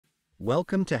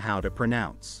Welcome to How to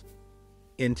Pronounce.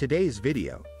 In today's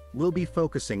video, we'll be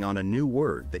focusing on a new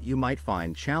word that you might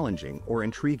find challenging or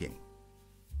intriguing.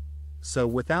 So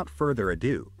without further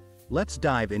ado, let's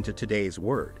dive into today's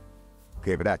word,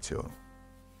 Quebracho.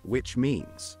 which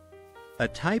means a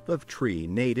type of tree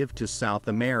native to South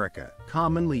America,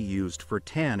 commonly used for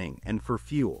tanning and for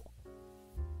fuel.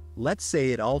 Let's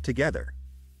say it all together.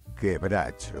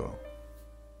 Quebracho.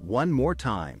 One more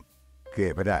time.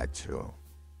 Quebracho.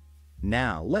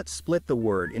 Now let's split the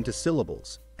word into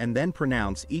syllables and then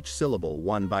pronounce each syllable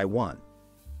one by one.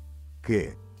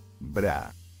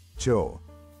 Quebracho.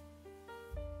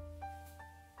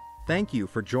 Thank you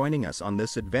for joining us on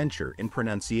this adventure in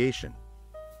pronunciation.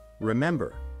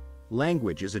 Remember,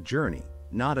 language is a journey,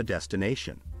 not a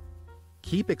destination.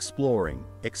 Keep exploring,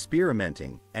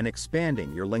 experimenting, and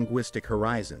expanding your linguistic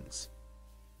horizons.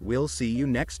 We'll see you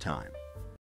next time.